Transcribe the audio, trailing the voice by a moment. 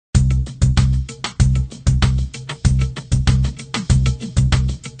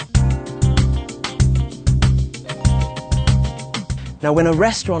Now, when a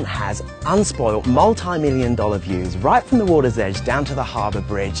restaurant has unspoilt multi-million-dollar views right from the water's edge down to the harbour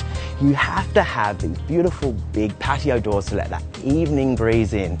bridge, you have to have these beautiful big patio doors to let that evening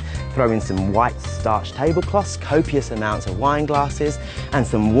breeze in. Throw in some white starch tablecloths, copious amounts of wine glasses, and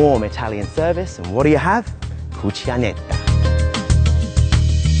some warm Italian service, and what do you have? Cucinetta.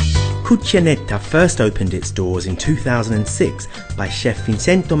 Cucinetta first opened its doors in 2006 by chef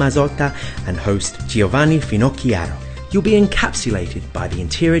Vincenzo Mazzotta and host Giovanni Finocchiaro. You'll be encapsulated by the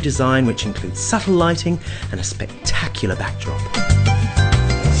interior design, which includes subtle lighting and a spectacular backdrop.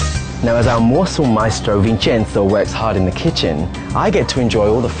 Now, as our morsel maestro Vincenzo works hard in the kitchen, I get to enjoy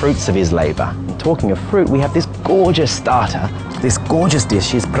all the fruits of his labour. And talking of fruit, we have this gorgeous starter. This gorgeous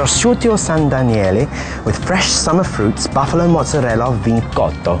dish is prosciutto San Daniele with fresh summer fruits, buffalo mozzarella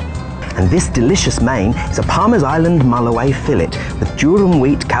vincotto. And this delicious main is a Parma's Island mulloway fillet with durum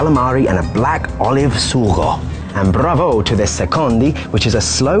wheat calamari and a black olive sugo. And bravo to the secondi, which is a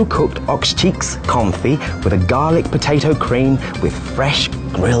slow-cooked ox cheeks confit with a garlic potato cream with fresh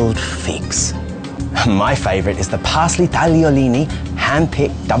grilled figs. My favourite is the parsley tagliolini,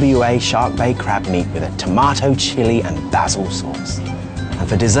 hand-picked WA Shark Bay crab meat with a tomato, chilli and basil sauce. And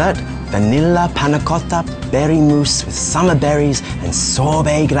for dessert, vanilla panna cotta, berry mousse with summer berries and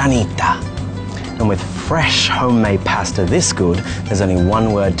sorbet granita. And with fresh homemade pasta this good, there's only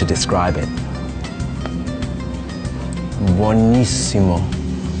one word to describe it. Buonissimo.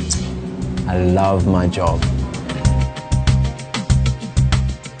 I love my job.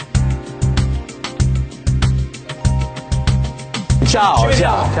 Ciao,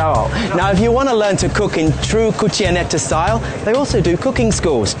 ciao, ciao. Now, if you want to learn to cook in true cucinetta style, they also do cooking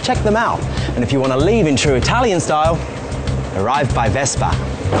schools. Check them out. And if you want to leave in true Italian style, arrive by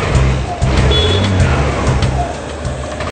Vespa.